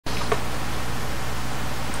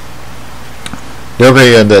刘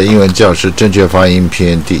培元的英文教室正确发音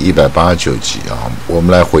篇第189集我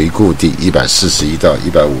们来回顾第141到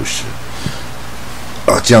150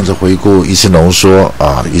这样子回顾一次浓缩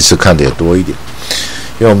一次看的也多一点，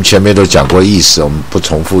因为我们前面都讲过意思，我们不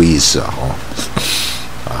重复意思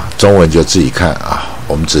中文就自己看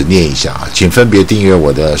我们只念一下请分别订阅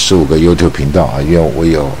我的15个 YouTube 频道因为我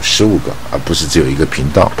有15个不是只有一个频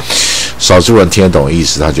道。少数人听得懂意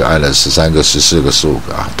思，他就按了13个、14个、15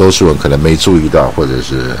个多数人可能没注意到，或者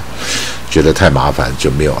是觉得太麻烦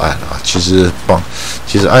就没有按其实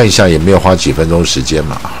按一下也没有花几分钟时间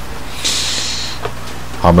嘛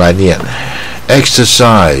好，我们来念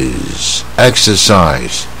exercise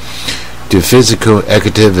to physical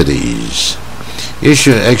activities. You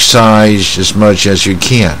should exercise as much as you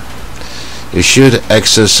can. You should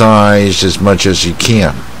exercise as much as you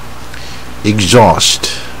can.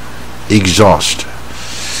 Exhaust.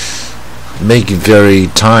 Make you very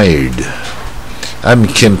tired. I'm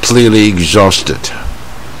completely exhausted.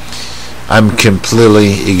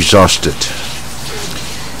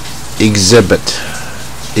 Exhibit.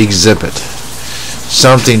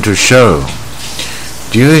 Something to show.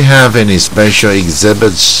 Do you have any special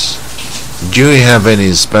exhibits?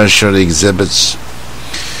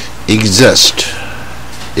 Exist.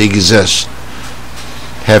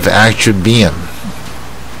 Have actually been.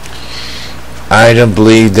 I don't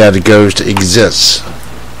believe that a ghost exists.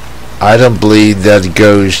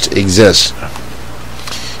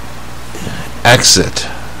 Exit.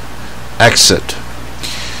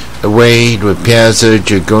 Away to a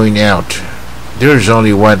passage or going out. There is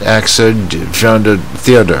only one exit from the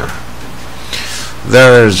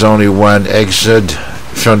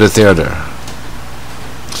theater.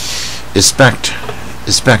 Expect.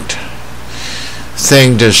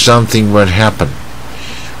 Think that something will happen.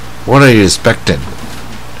 What are you expecting?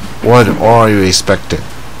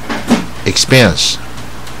 Expense.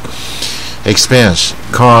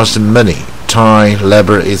 Cost money, time,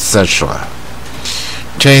 labor, etc.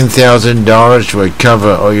 $10,000 will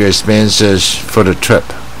cover all your expenses for the trip.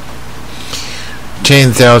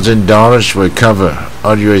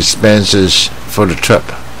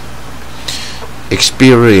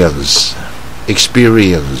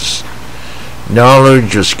 Experience.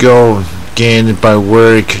 Knowledge or skill gained by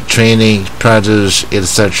work, training, practice,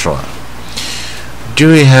 etc.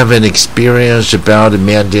 Do you have an experience about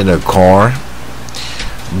mending a car?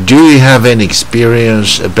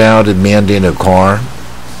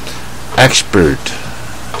 Expert.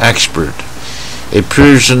 A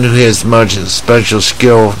person who has much special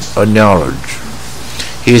skill or knowledge.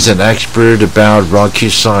 He is an expert about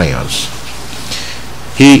rocket science.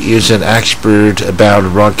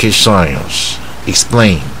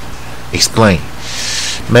 Explain.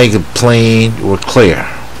 Make it plain or clear.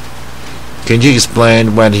 Can you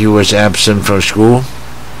explain when he was absent from school?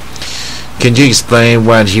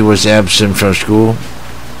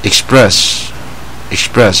 Express.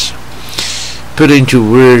 Put into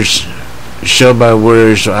words, show by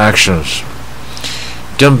words or actions.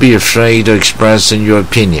 Don't be afraid of expressing your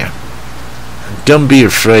opinion.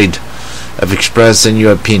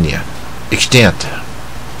 Extent.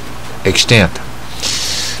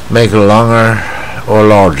 Make it longer or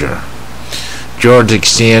larger. George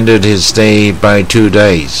extended his stay by 2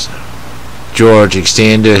 days.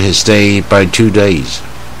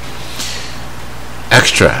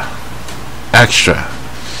 Extra.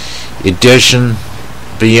 Addition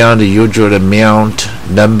beyond the usual amount,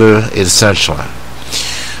 number, etc.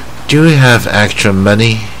 Do you have extra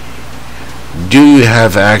money?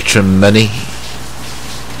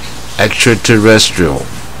 Extraterrestrial.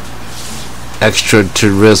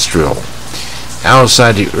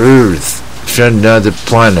 Outside the earth, from another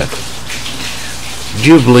planet. Do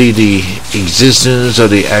you believe the existence of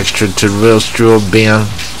the extraterrestrial being?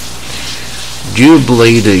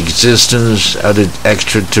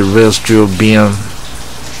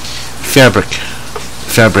 Fabric.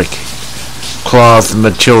 Cloth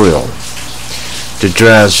material. The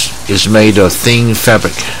dress is made of thin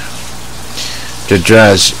fabric.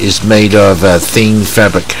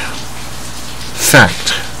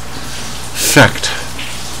 Fact.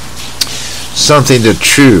 Something that's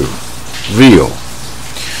true, real.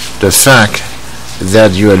 The fact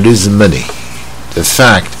that you are losing money.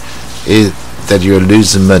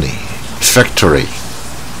 Factory.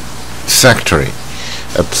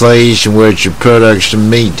 A place in which your products are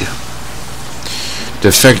made.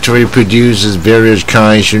 The factory produces various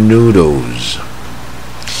kinds of noodles.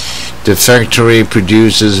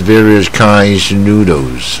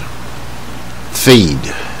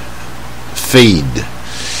 Fade.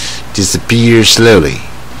 Disappear slowly.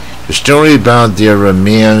 The story about their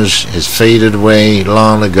romance has faded away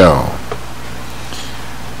long ago.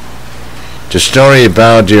 The story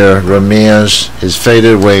about their romance has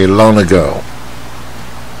faded away long ago.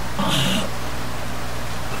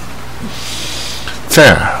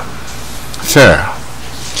 Fair, fair,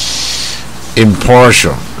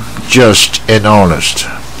 impartial, just and honest.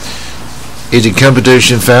 Is the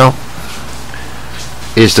competition fair?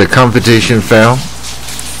 Is the competition fair?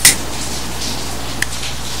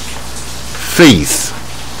 Faith,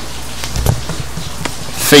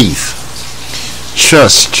 faith,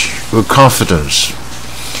 trust or confidence.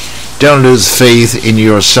 Don't lose faith in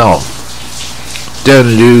yourself. Don't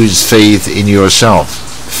lose faith in yourself.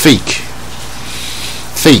 Fake,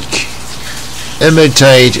 fake,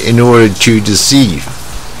 imitate in order to deceive.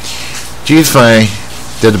 Do you find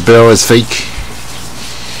that the bill is fake?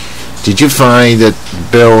 Did you find that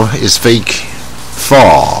the bill is fake?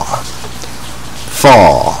 Fall,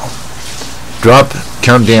 fall, drop,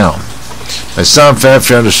 count down. My son fell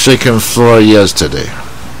from the second floor yesterday.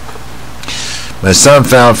 My son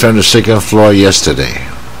fell from the second floor yesterday.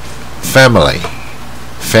 Family,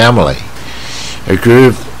 family, a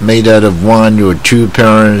group made out of one or two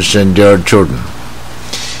parents and their children.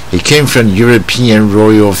 He came from a European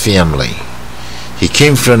royal family. He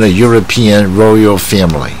came from a European royal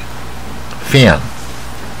family. Fan,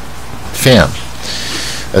 fan,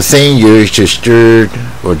 a thing used to stir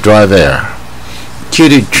or drive air.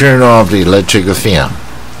 Kitty, turn off the electric fan.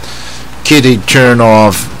 Kitty, turn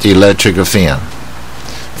off the electric fan.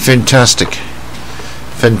 Fantastic,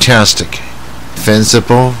 fantastic,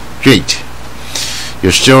 fanciful, great.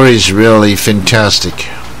 Your story is really fantastic.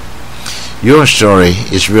 Your story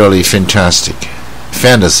is really fantastic.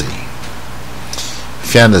 Fantasy,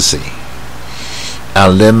 fantasy,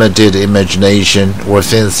 unlimited imagination or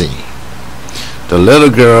fancy. The little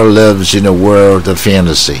girl lives in a world of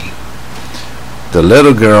fantasy. The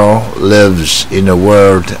little girl lives in a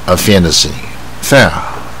world of fantasy. Fair,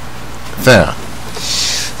 fair.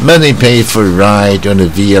 Money paid for a ride on a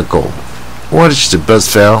vehicle. What is the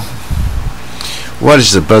bus fare? What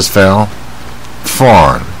is the bus fare?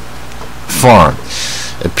 Farm, farm.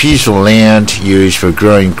 A piece of land used for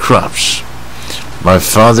growing crops. My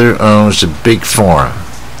father owns a big farm.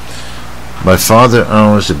 My father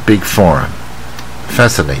owns a big farm.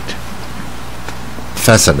 Fascinate,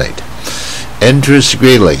 fascinate. Interest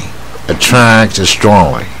greatly, attract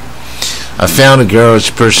strongly. I found a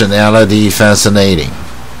girl's personality fascinating.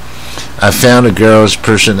 I found a girl's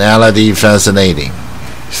personality fascinating.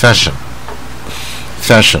 Fashion,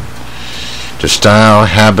 fashion. The style,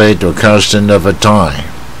 habit, or custom of a time.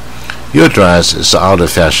 Your dress is out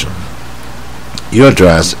of fashion. Your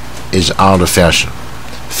dress is out of fashion.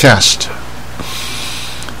 Fast,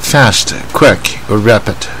 fast, quick, or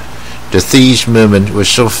rapid. The thief's movement was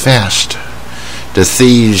so fast. The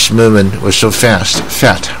thief's movement was so fast.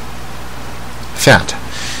 Fat, fat,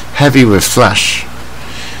 heavy with flesh.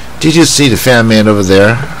 Did you see the fat man over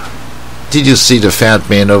there? Did you see the fat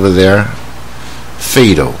man over there?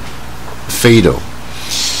 Fatal, fatal,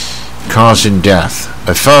 causing death.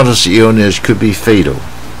 My father's illness could be fatal.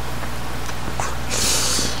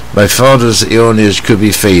 My father's illness could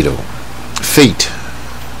be fatal. Fate,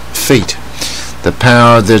 fate, the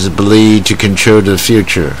power that is believed to control the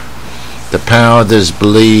future. The power that is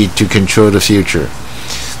believed to control the future.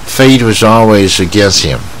 Fate was always against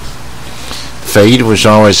him. Fate was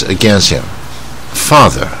always against him.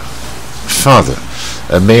 Father, father,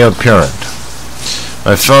 a male parent.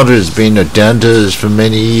 My father has been a dentist for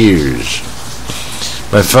many years.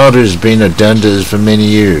 My father has been a dentist for many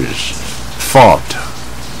years. Fault,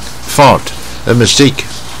 fault, a mistake.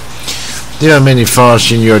 There are many faults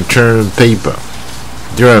in your term paper.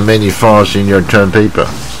 There are many faults in your term paper.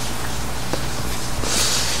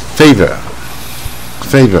 Favor,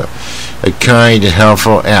 favor, a kind and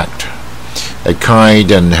helpful act. A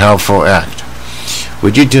kind and helpful act.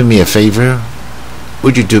 Would you do me a favor?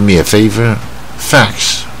 Would you do me a favor?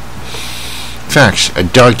 Fax, fax, a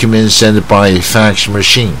document sent by a fax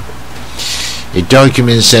machine. A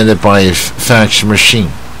document sent by a fax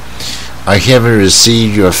machine. I haven't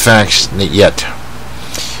received your fax yet.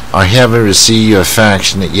 I haven't received your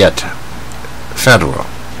fax yet. Federal,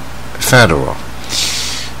 federal.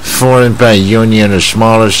 Formed by union or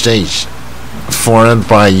smaller states. Formed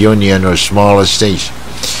by union or smaller states.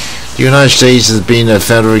 The United States has been a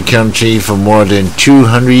federal country for more than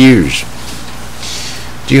 200 years.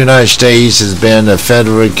 The United States has been a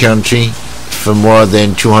federal country for more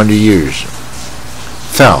than 200 years.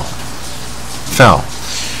 Fell, fell.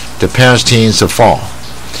 The past tense of fall.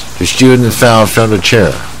 The student fell from the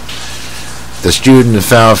chair. The student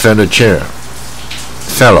fell from the chair.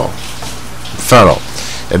 Fellow, fellow,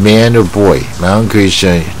 a man or boy. My uncle is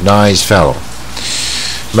a nice fellow.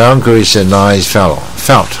 My uncle is a nice fellow.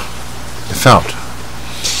 Felt.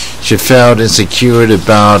 She felt insecure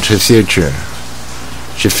about her future.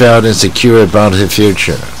 She felt insecure about her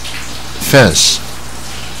future. Fence.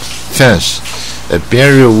 A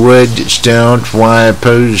barrier of wood, stone, wire,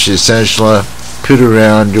 posts, etc. put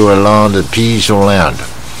around or along the piece of land.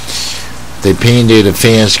 They painted the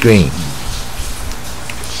fence green.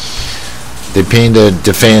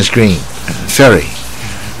 Ferry.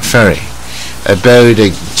 A boat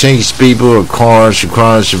that takes people or cars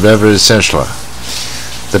across the river, etc.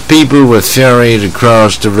 The people were ferried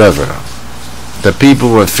across the river.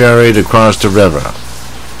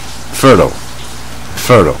 Fertile.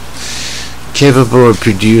 Capable of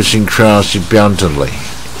producing crops abundantly.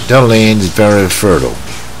 That land is very fertile.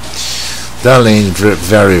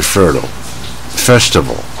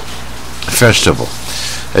 Festival.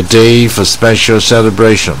 A day for special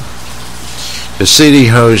celebration. The city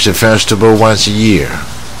hosts a festival once a year.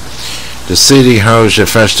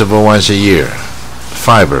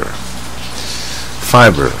 Fiber.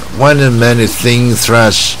 One of many thin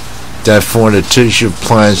threads that form the tissue of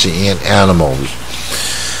plants and animals.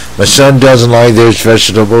 My son doesn't like those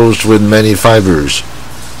vegetables with many fibers.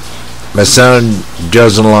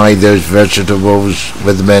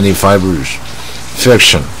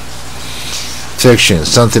 Fiction.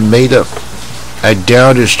 Something made up. I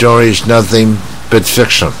doubt the story is nothing but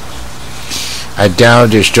fiction. A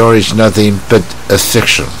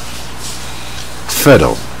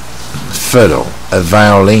fiddle. A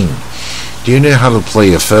violin. Do you know how to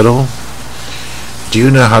play a fiddle?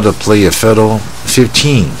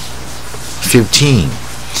 15.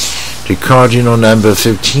 The cardinal number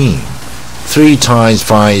 15. 3 times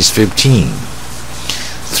 5 is 15.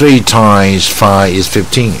 3 times 5 is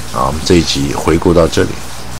 15. 好，我们这一集回顾到这里。